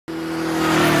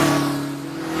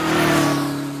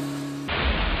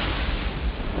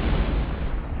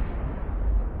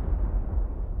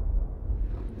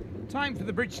time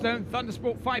for the Bridgestone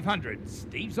Thundersport 500.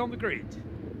 Steve's on the grid.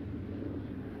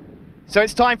 So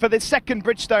it's time for the second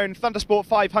Bridgestone Thundersport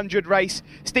 500 race.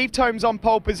 Steve Tomes on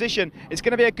pole position. It's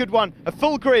going to be a good one. A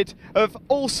full grid of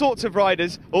all sorts of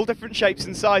riders, all different shapes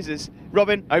and sizes.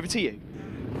 Robin, over to you.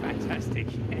 Fantastic.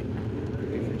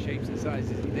 Different shapes and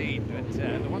sizes indeed. But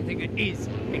the one thing that is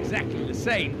exactly the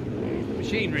same is the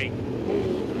machinery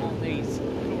on these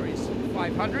glorious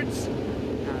 500s.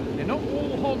 They're not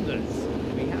all Hondas.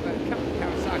 We have a couple of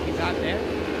Kawasaki's out there.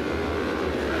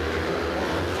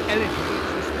 Eligible.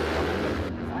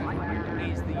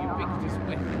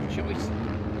 Choice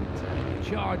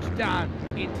charge down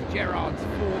into Gerard's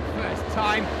for first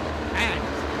time, and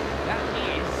that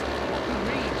is Rocky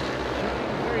Reed showing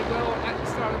very well at the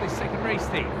start of this second race,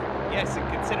 Steve. Yes, and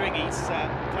considering he's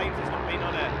claims he's not been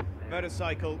on a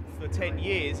motorcycle for 10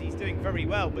 years, he's doing very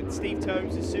well, but Steve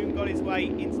Tomes has soon got his way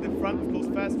into the front. Of course,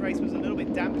 first race was a little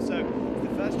bit damp, so it's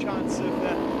the first chance of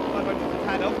the 500 we've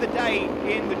had of the day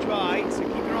in the dry, so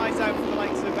keep your eyes out for the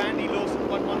likes of Andy Lawson,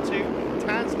 112.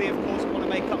 Tansley, of course, want to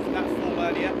make up for that fall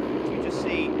earlier. So you just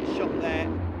see a shot there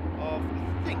of,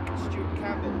 I think, Stuart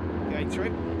Campbell going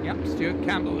through. Yep, Stuart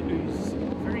Campbell, who's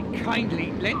very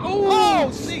kindly lent.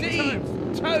 Oh, Steve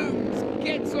Tomes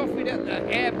gets off it at the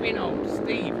hairpin. Oh,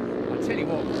 Steve, I tell you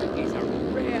what, it's a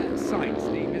rare sight,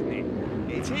 Steve, isn't it?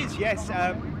 It is, yes,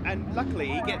 and luckily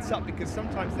he gets up because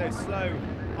sometimes those slow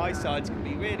high sides can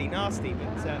be really nasty.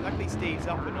 But luckily Steve's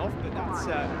up and off. But that's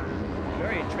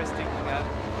very interesting.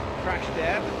 Crash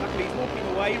there, but luckily he's walking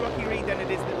away. Rocky Reed then it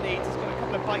is that leads. He's got a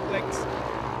couple of bike lengths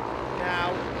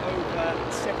now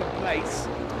over second place.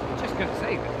 Just going to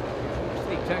say that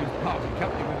Steve Tomes parted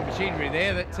company with the machinery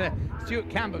there, that Stuart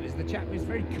Campbell is the chap who's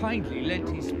very kindly lent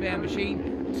his spare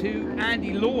machine to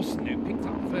Andy Lawson, who picked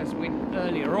up the first win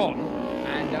earlier on,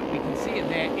 and we can see him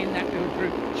there in that little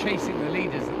group chasing the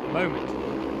leaders at the moment.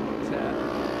 But,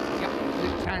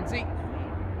 Luke Tansey,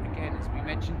 again, as we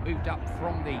mentioned, moved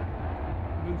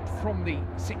from the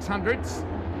 600s.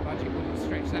 Budget wouldn't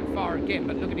stretch that far again,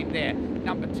 but look at him there,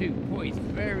 number 2, poised,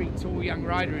 very tall young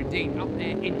rider indeed, up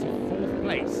there into 4th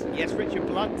place. Yes, Richard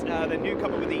Blunt, the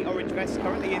newcomer with the orange vest,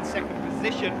 currently in 2nd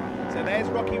position. So there's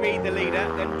Rocky Reed, the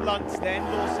leader, then Blunt, then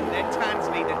Lawson, then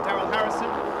Tansley, then Daryl Harrison,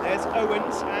 there's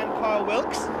Owens and Kyle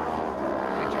Wilkes.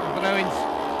 Jonathan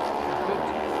Owens,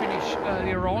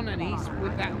 earlier on, and he's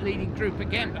with that leading group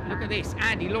again. But look at this,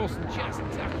 Andy Lawson just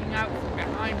ducking out from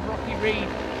behind Rocky Reed.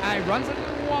 Runs a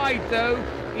little wide though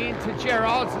into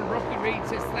Gerard's, and Rocky Reed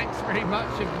says thanks very much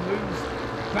and moves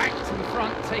back to the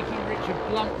front, taking Richard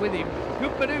Blunt with him.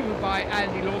 Good manoeuvre by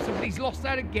Andy Lawson, but he's lost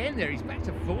out again there. He's back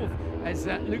to 4th as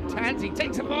Luke Tansey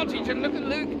takes advantage, and look at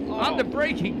Luke under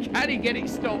braking. Can he get it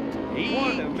stopped? He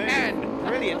can.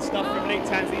 Brilliant stuff from Luke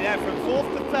Tansey there, from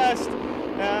 4th to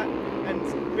 1st.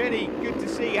 And really good to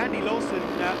see Andy Lawson,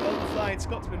 old flying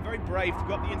Scotsman, very brave to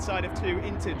go up the inside of 2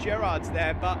 into Gerard's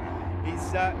there, but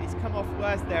he's come off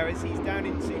worse there as he's down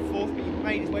into 4th, but he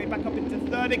made his way back up into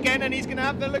 3rd again, and he's going to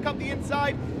have to look up the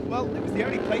inside. Well, it was the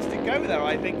only place to go there,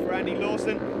 I think, for Andy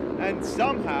Lawson, and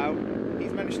somehow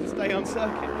he's managed to stay on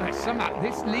circuit. Somehow,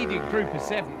 this leading group of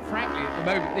 7, frankly, at the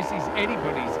moment, this is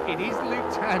anybody's. It is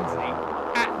Luke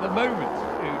Tansey at the moment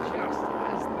who just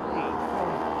has the lead from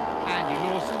Andy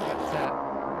Lawson, but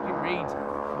Reed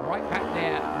right back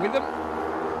there with them.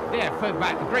 There, further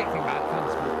back, the great thing about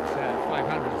Thundersport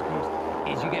 500, of course,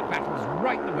 is you get battles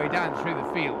right the way down through the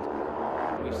field.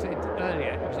 We said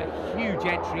earlier it was a huge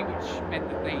entry, which meant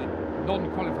that the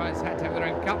non-qualifiers had to have their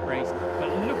own cup race. But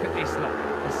look at this lot,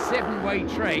 a 7-way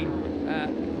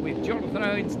train with Jonathan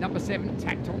Owens, number 7,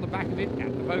 tacked on the back of it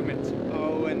at the moment.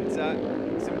 Oh, and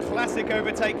some classic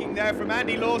overtaking there from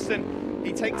Andy Lawson.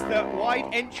 He takes the wide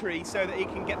entry so that he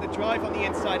can get the drive on the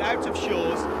inside out of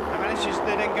Shaw's, and manages to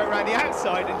then go around the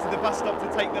outside into the bus stop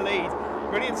to take the lead.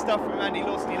 Brilliant stuff from Andy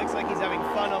Lawson. He looks like he's having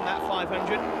fun on that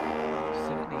 500.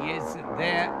 Certainly is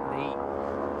there.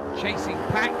 The chasing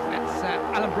pack, that's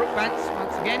Alan Brookvance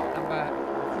once again, number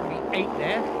 48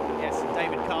 there. Yes, and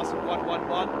David Carson,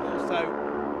 111, also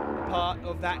part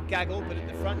of that gaggle. But at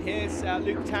the front here's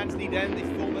Luke Tansley then, the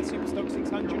former Superstock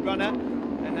 600 runner.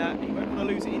 And he won't want to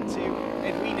lose it into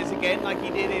Edwina's again like he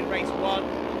did in race 1.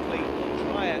 Hopefully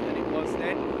drier than it was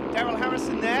then. Daryl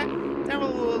Harrison there.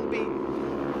 Daryl will be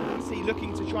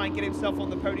looking to try and get himself on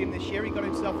the podium this year. He got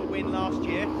himself a win last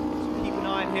year, so keep an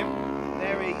eye on him.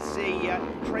 There you see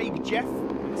Craig Jeff,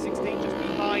 16, just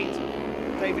behind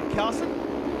David Carson.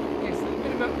 Yes, a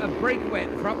bit of a breakaway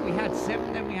at the front. We had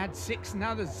 7, then we had 6.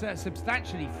 Now there's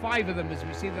substantially 5 of them as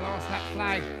we see the last lap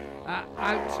flag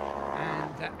out.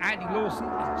 And Andy Lawson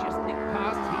has just nicked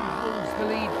past. He holds the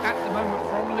lead at the moment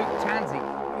from Luke Tansey. A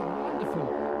wonderful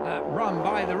run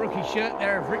by the rookie shirt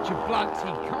there of Richard Blunt.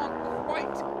 He can't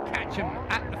quite catch him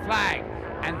at the flag,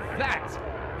 and that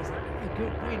is a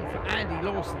good win for Andy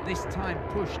Lawson, this time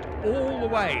pushed all the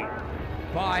way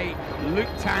by Luke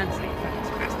Tansley.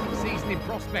 Fantastic season in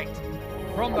prospect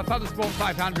from the Thundersport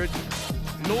 500.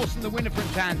 Lawson the winner from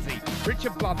Tansley,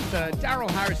 Richard Blunt third, Darrell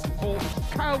Harrison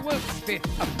fourth, Kyle Wilkes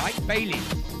fifth, and Mike Bailey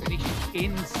finished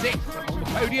in sixth. And on the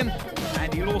podium,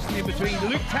 Andy Lawson in between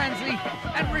Luke Tansley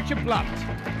and Richard Blunt.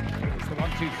 It's the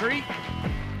 1, 2, 3.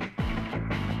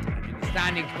 And in the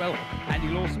standings, well, Andy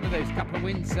Lawson with those couple of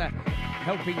wins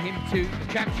helping him to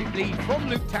the championship lead from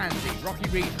Luke Tansley. Rocky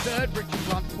Reed third, Richard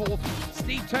Blunt fourth,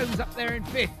 Steve Tomes up there in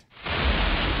fifth.